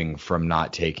receiving from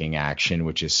not taking action,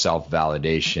 which is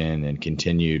self-validation and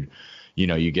continued,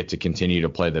 you get to continue to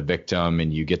play the victim,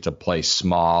 and you get to play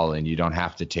small, and you don't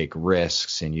have to take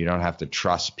risks, and you don't have to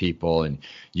trust people, and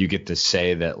you get to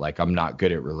say that, like, I'm not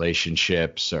good at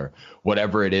relationships, or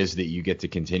whatever it is that you get to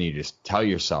continue to tell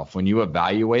yourself. When you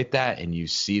evaluate that and you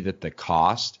see that the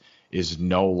cost is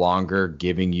no longer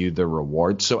giving you the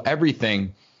reward. So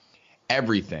everything,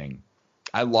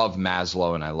 I love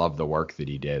Maslow, and I love the work that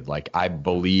he did. Like, I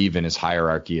believe in his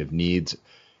hierarchy of needs.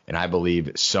 And I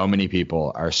believe so many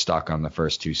people are stuck on the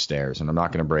first two stairs. And I'm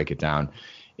not going to break it down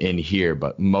in here,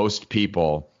 but most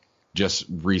people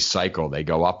just recycle. They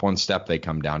go up one step, they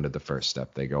come down to the first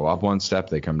step. They go up one step,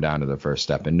 they come down to the first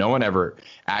step. And no one ever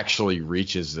actually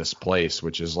reaches this place,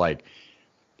 which is like,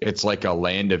 it's like a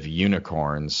land of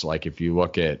unicorns. Like, if you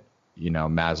look at,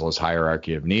 Maslow's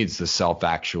hierarchy of needs, the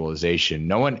self-actualization,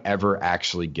 no one ever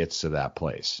actually gets to that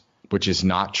place, which is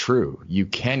not true. You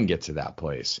can get to that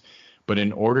place. But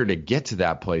in order to get to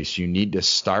that place, you need to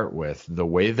start with the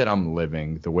way that I'm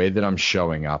living, the way that I'm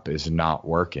showing up is not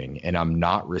working, and I'm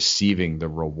not receiving the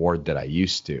reward that I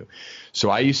used to. So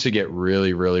I used to get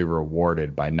really, really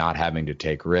rewarded by not having to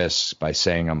take risks, by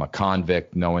saying I'm a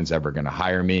convict, no one's ever going to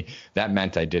hire me. That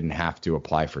meant I didn't have to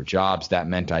apply for jobs. That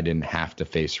meant I didn't have to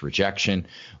face rejection.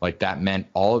 Like, that meant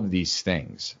all of these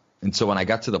things. And so when I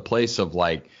got to the place of,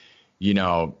 like,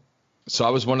 so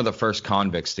I was one of the first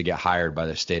convicts to get hired by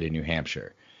the state of New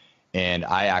Hampshire. And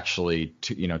I actually,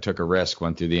 took a risk,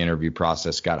 went through the interview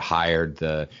process, got hired.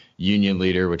 The Union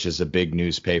Leader, which is a big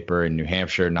newspaper in New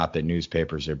Hampshire, not that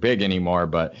newspapers are big anymore,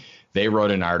 but they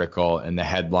wrote an article, and the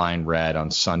headline read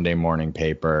on Sunday morning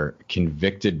paper,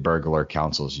 "Convicted Burglar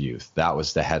Counsels Youth." That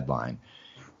was the headline.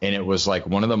 And it was like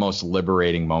one of the most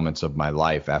liberating moments of my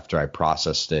life after I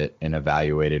processed it and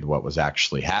evaluated what was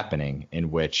actually happening,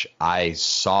 in which I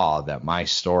saw that my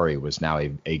story was now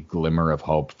a glimmer of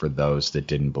hope for those that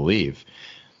didn't believe.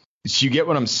 So you get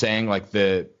what I'm saying? Like,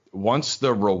 once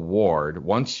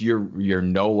you're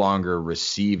no longer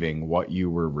receiving what you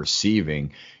were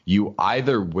receiving, you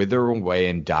either wither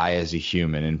away and die as a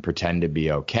human and pretend to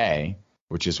be okay,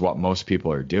 which is what most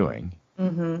people are doing,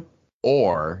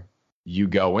 or you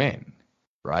go in,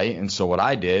 right? And so what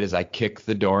I did is I kicked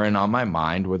the door in on my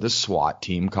mind with a SWAT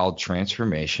team called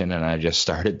Transformation, and I just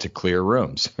started to clear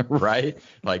rooms, right?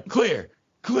 Like, clear,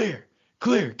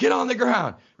 get on the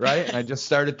ground, right? And I just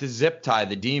started to zip tie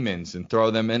the demons and throw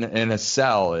them in a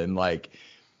cell, and like,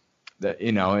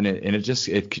 and it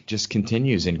just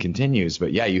continues and continues.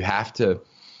 But yeah, you have to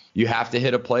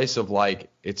hit a place of,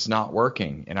 like, it's not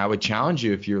working. And I would challenge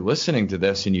you, if you're listening to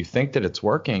this and you think that it's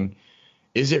working,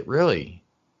 is it really?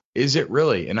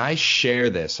 And I share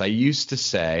this. I used to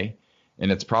say, and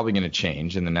it's probably going to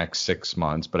change in the next 6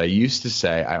 months, but I used to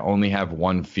say I only have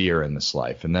one fear in this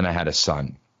life. And then I had a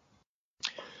son.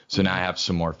 So now I have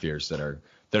some more fears that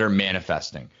are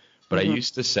manifesting. But I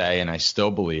used to say, and I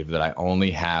still believe, that I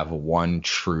only have one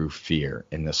true fear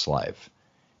in this life.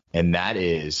 And that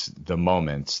is the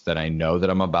moments that I know that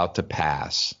I'm about to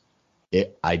pass,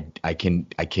 I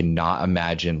cannot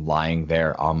imagine lying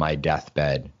there on my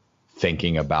deathbed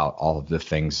thinking about all of the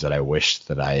things that I wished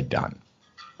that I had done.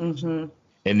 Mm-hmm.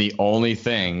 And the only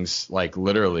things, like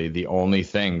literally the only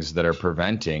things that are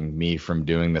preventing me from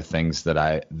doing the things that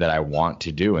I want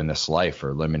to do in this life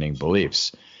are limiting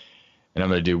beliefs. And I'm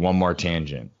going to do one more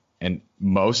tangent. And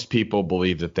most people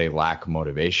believe that they lack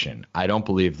motivation. I don't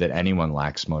believe that anyone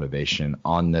lacks motivation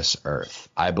on this earth.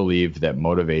 I believe that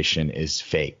motivation is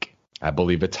fake. I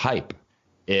believe it's hype.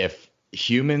 If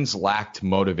humans lacked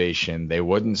motivation, they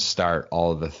wouldn't start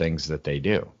all of the things that they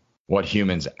do. What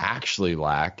humans actually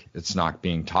lack, it's not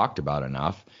being talked about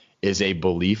enough, is a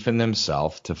belief in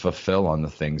themselves to fulfill on the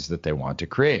things that they want to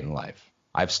create in life.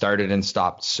 I've started and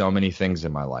stopped so many things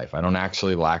in my life. I don't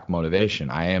actually lack motivation.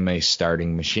 I am a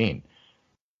starting machine.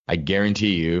 I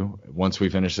guarantee you, once we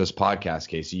finish this podcast,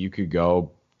 Casey, you could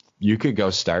go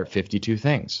start 52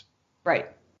 things. Right.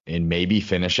 And maybe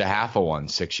finish a half of one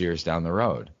 6 years down the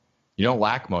road. You don't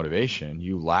lack motivation.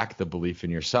 You lack the belief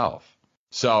in yourself.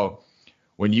 So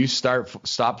when you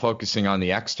stop focusing on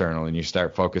the external and you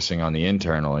start focusing on the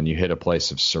internal and you hit a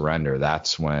place of surrender,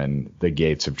 that's when the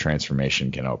gates of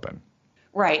transformation can open.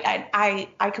 Right.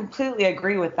 I completely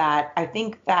agree with that. I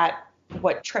think that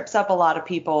what trips up a lot of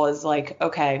people is like,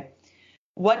 okay,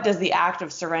 what does the act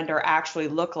of surrender actually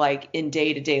look like in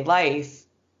day-to-day life?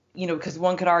 You know, because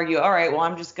one could argue, all right, well,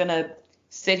 I'm just going to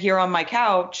sit here on my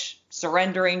couch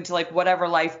surrendering to like whatever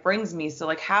life brings me. So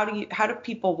like, how do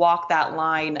people walk that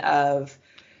line of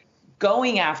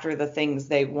going after the things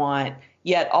they want,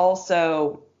 yet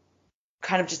also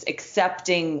kind of just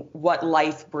accepting what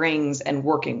life brings and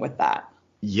working with that?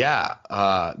 Yeah.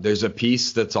 There's a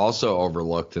piece that's also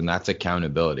overlooked, and that's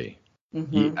accountability.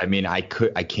 Mm-hmm.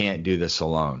 I can't do this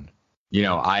alone. You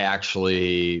know, I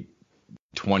actually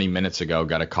 20 minutes ago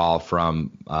got a call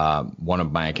from one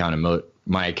of my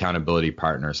accountability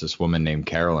partners, this woman named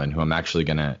Carolyn, who I'm actually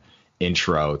going to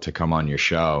intro to come on your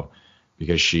show,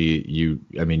 because you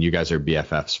guys are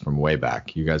BFFs from way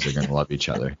back. You guys are going to love each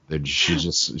other.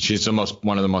 She's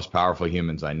one of the most powerful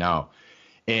humans I know.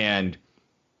 And,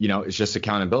 you know, it's just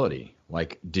accountability.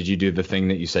 Like, did you do the thing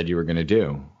that you said you were going to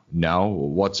do? No.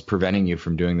 What's preventing you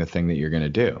from doing the thing that you're going to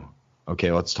do?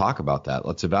 Okay, let's talk about that.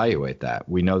 Let's evaluate that.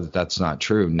 We know that that's not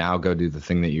true. Now go do the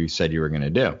thing that you said you were going to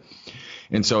do.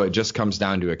 And so it just comes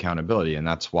down to accountability. And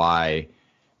that's why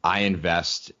I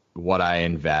invest what I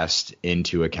invest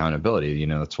into accountability. You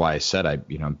know, that's why I said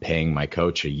I'm paying my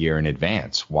coach a year in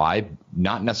advance. Why?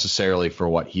 Not necessarily for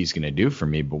what he's going to do for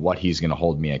me, but what he's going to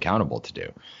hold me accountable to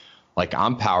do. Like,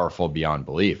 I'm powerful beyond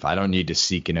belief. I don't need to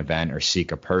seek an event or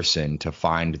seek a person to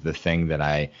find the thing that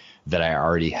I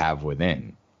already have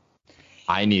within.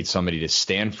 I need somebody to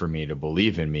stand for me, to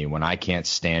believe in me when I can't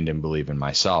stand and believe in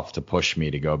myself, to push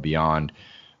me to go beyond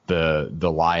the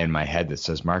lie in my head that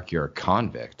says, Mark, you're a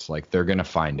convict. Like, they're going to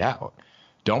find out.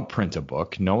 Don't print a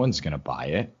book. No one's going to buy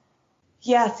it.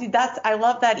 Yeah, see, I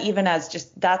love that, even as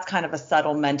just, that's kind of a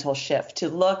subtle mental shift to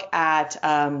look at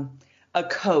a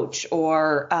coach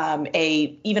or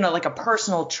even like a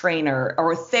personal trainer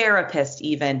or a therapist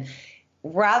even,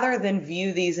 rather than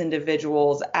view these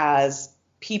individuals as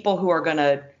people who are going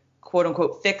to quote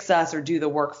unquote fix us or do the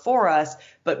work for us,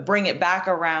 but bring it back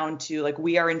around to like,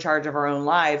 we are in charge of our own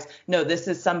lives. No, this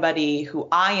is somebody who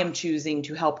I am choosing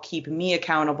to help keep me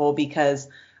accountable because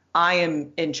I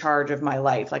am in charge of my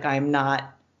life. Like, I am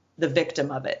not the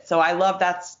victim of it. So I love,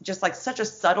 that's just like such a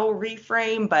subtle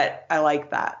reframe, but I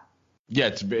like that. Yeah,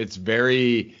 it's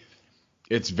very,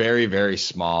 very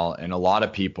small. And a lot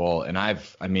of people, and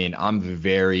I'm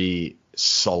very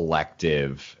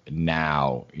selective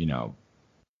now, you know,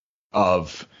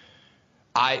 I've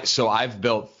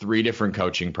built 3 different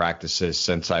coaching practices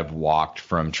since I've walked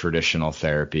from traditional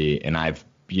therapy, and I've,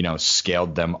 you know,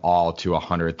 scaled them all to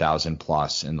 100,000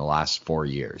 plus in the last 4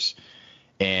 years.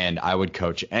 And I would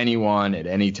coach anyone at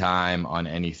any time on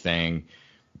anything.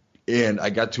 And I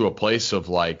got to a place of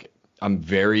like, I'm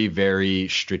very, very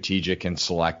strategic and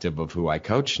selective of who I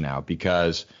coach now,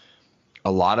 because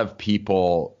a lot of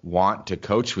people want to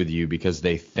coach with you because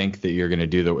they think that you're going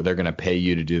to they're going to pay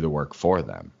you to do the work for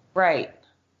them. Right.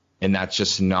 And it's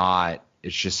just not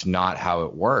how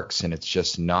it works. And it's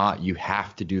just not, you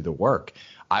have to do the work.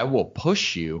 I will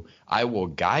push you, I will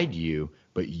guide you,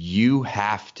 but you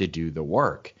have to do the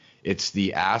work. It's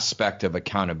the aspect of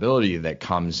accountability that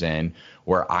comes in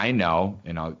where I know,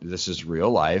 this is real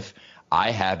life,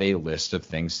 I have a list of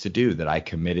things to do that I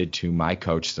committed to my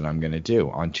coach that I'm going to do.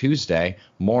 On Tuesday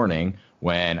morning,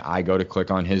 when I go to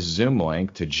click on his Zoom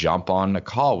link to jump on a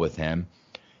call with him,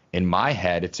 in my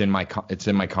head, it's in my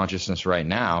consciousness right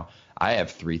now, I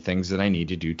have 3 things that I need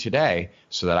to do today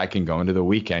so that I can go into the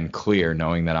weekend clear,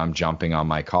 knowing that I'm jumping on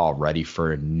my call, ready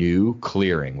for a new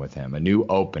clearing with him, a new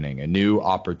opening, a new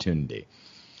opportunity.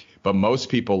 But most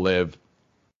people live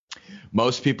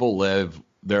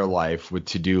their life with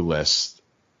to-do lists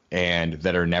and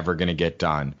that are never going to get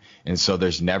done. And so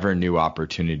there's never a new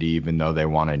opportunity, even though they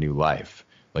want a new life.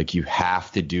 Like, you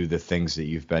have to do the things that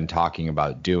you've been talking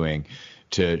about doing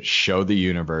to show the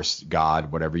universe,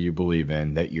 God, whatever you believe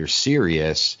in, that you're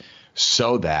serious,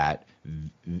 so that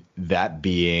that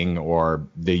being or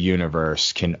the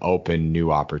universe can open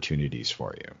new opportunities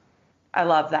for you. I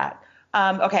love that.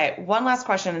 Okay, one last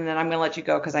question, and then I'm going to let you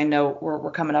go because I know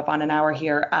we're coming up on an hour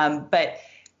here. But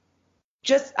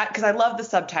just because I love the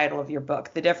subtitle of your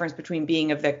book, the difference between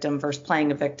being a victim versus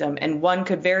playing a victim. And one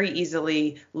could very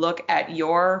easily look at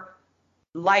your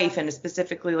life and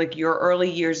specifically like your early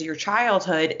years, your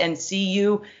childhood, and see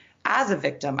you as a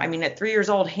victim. I mean, at 3 years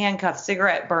old, handcuffed,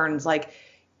 cigarette burns, like,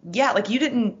 yeah, like you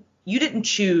didn't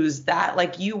choose that.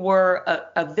 Like, you were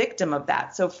a victim of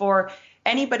that. So for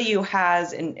anybody who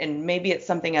has, and maybe it's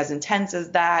something as intense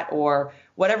as that, or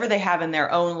whatever they have in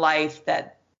their own life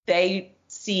that they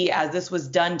see as, this was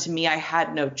done to me, I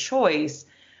had no choice.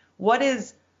 What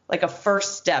is like a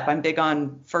first step? I'm big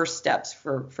on first steps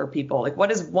for people. Like,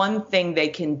 what is one thing they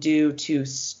can do to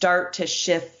start to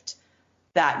shift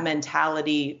that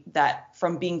mentality, that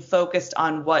from being focused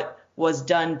on what was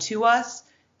done to us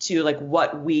to like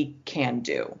what we can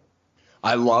do?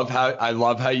 I love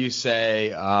how you say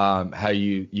how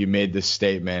you made this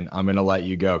statement. I'm going to let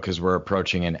you go because we're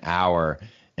approaching an hour,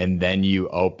 and then you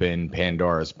open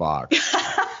Pandora's box.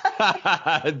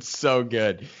 It's so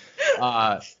good.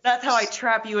 That's how I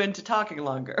trap you into talking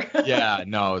longer. Yeah,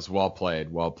 no, it's well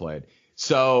played. Well played.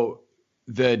 So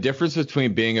the difference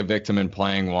between being a victim and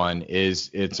playing one is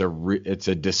it's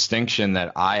a distinction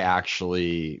that I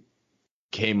actually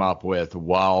came up with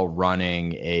while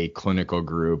running a clinical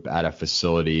group at a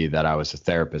facility that I was a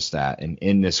therapist at. And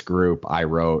in this group, I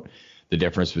wrote the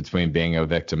difference between being a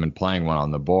victim and playing one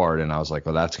on the board. And I was like,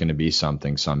 well, that's going to be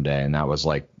something someday. And that was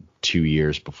like 2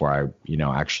 years before I,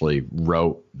 actually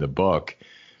wrote the book.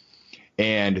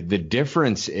 And the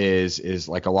difference is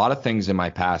like a lot of things in my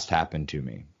past happened to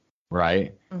me,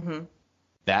 right? Mm-hmm.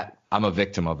 That I'm a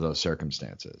victim of those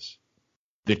circumstances.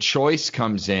 The choice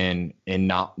comes in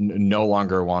no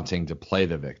longer wanting to play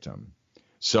the victim.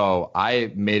 So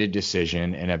I made a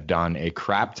decision and have done a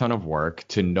crap ton of work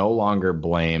to no longer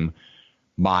blame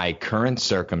my current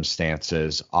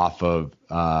circumstances off of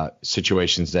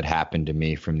situations that happened to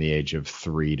me from the age of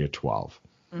 3 to 12.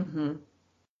 Mm-hmm.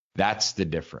 That's the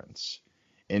difference.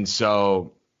 And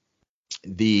so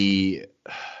the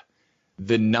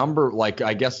number, like,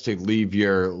 I guess to leave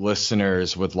your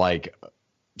listeners with like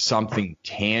something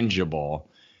tangible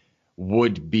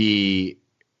would be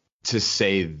to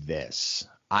say this.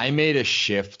 I made a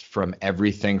shift from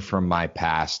everything from my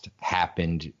past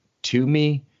happened to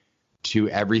me to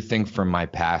everything from my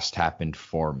past happened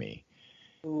for me.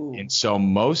 Ooh. And so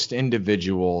most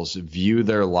individuals view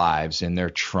their lives and their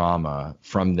trauma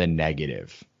from the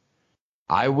negative.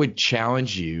 I would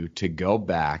challenge you to go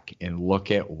back and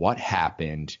look at what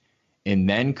happened and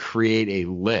then create a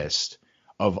list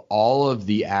of all of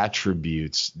the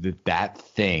attributes that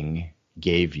thing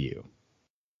gave you,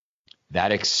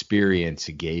 that experience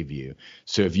gave you.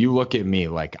 So if you look at me,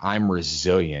 like, I'm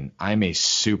resilient, I'm a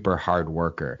super hard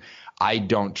worker, I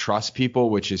don't trust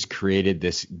people, which has created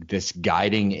this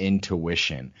guiding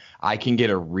intuition. I can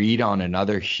get a read on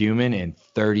another human in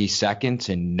 30 seconds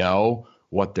and know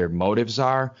what their motives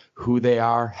are, who they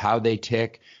are, how they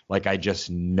tick. Like, I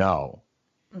just know.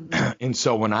 Mm-hmm. And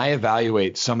so when I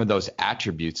evaluate some of those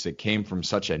attributes that came from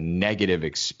such a negative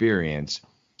experience,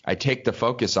 I take the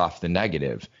focus off the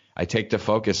negative. I take the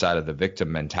focus out of the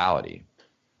victim mentality.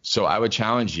 So I would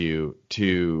challenge you,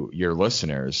 to your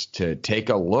listeners, to take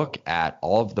a look at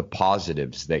all of the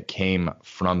positives that came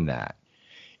from that.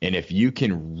 And if you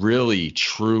can really,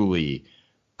 truly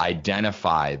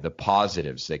identify the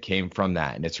positives that came from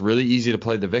that, and it's really easy to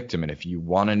play the victim. And if you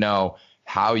want to know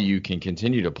how you can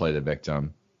continue to play the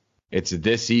victim, it's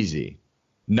this easy.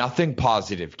 Nothing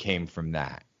positive came from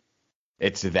that.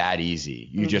 It's that easy.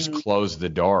 You just close the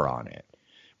door on it.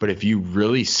 But if you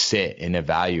really sit and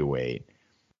evaluate,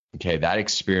 okay, that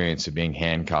experience of being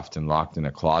handcuffed and locked in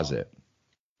a closet,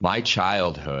 my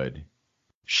childhood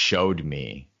showed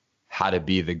me how to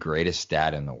be the greatest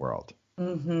dad in the world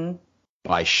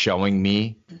by showing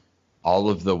me all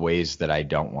of the ways that I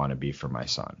don't want to be for my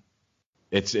son.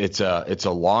 It's a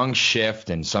long shift,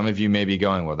 and some of you may be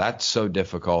going, well, that's so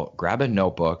difficult. Grab a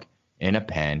notebook and a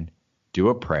pen, do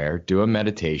a prayer, do a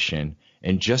meditation,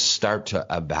 and just start to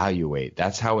evaluate.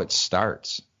 That's how it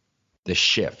starts, the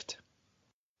shift.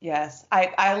 Yes,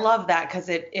 I love that, because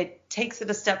it takes it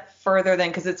a step further then,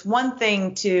 because it's one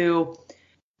thing to,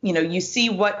 you see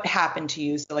what happened to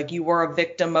you. So like you were a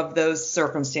victim of those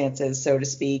circumstances, so to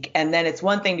speak. And then it's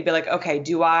one thing to be like, okay,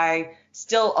 do I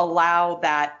still allow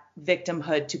that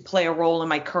victimhood to play a role in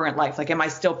my current life? Like, am I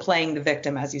still playing the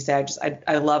victim, as you said?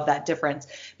 I love that difference.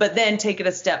 But then take it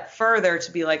a step further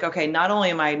to be like, okay, not only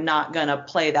am I not going to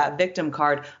play that victim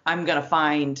card, I'm going to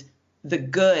find the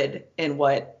good in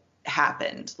what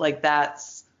happened. Like that.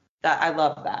 I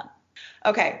love that.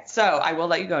 Okay, so I will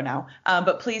let you go now.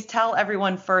 But please tell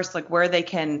everyone first, like where they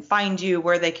can find you,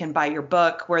 where they can buy your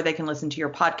book, where they can listen to your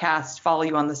podcast, follow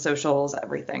you on the socials,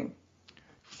 everything.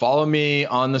 Follow me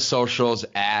on the socials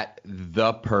at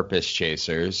The Purpose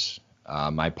Chasers.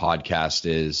 My podcast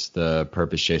is The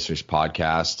Purpose Chasers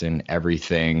Podcast, and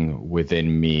everything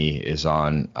within me is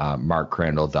on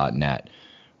markcrandall.net.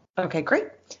 Okay, great.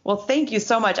 Well, thank you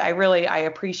so much. I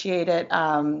appreciate it.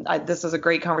 This was a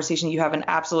great conversation. You have an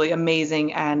absolutely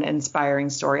amazing and inspiring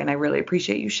story, and I really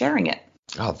appreciate you sharing it.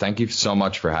 Oh, thank you so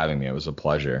much for having me. It was a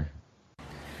pleasure.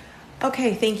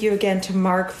 Okay, thank you again to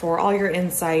Mark for all your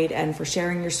insight and for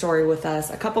sharing your story with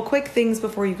us. A couple quick things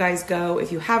before you guys go.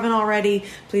 If you haven't already,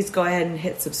 please go ahead and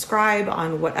hit subscribe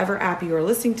on whatever app you are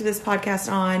listening to this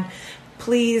podcast on.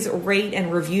 Please rate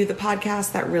and review the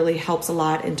podcast. That really helps a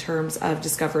lot in terms of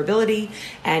discoverability.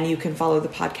 And you can follow the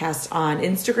podcast on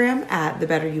Instagram at The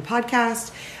Better You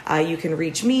Podcast. You can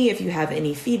reach me if you have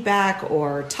any feedback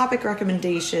or topic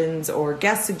recommendations or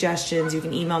guest suggestions. You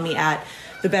can email me at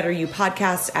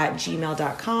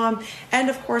thebetteryouPodcast@gmail.com. And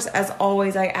of course, as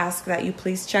always, I ask that you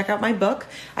please check out my book,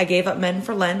 I Gave Up Men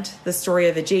for Lent, the story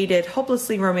of a jaded,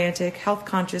 hopelessly romantic,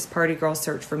 health-conscious party girl's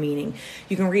search for meaning.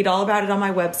 You can read all about it on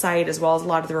my website, as well as a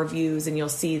lot of the reviews, and you'll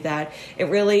see that it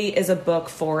really is a book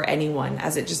for anyone,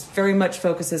 as it just very much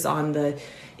focuses on the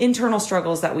internal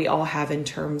struggles that we all have in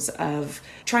terms of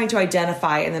trying to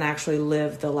identify and then actually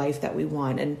live the life that we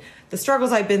want. And the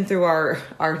struggles I've been through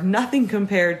are nothing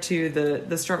compared to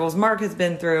the struggles Mark has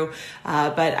been through.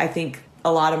 But I think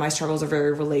a lot of my struggles are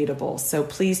very relatable. So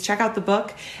please check out the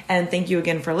book, and thank you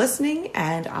again for listening,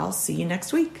 and I'll see you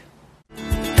next week.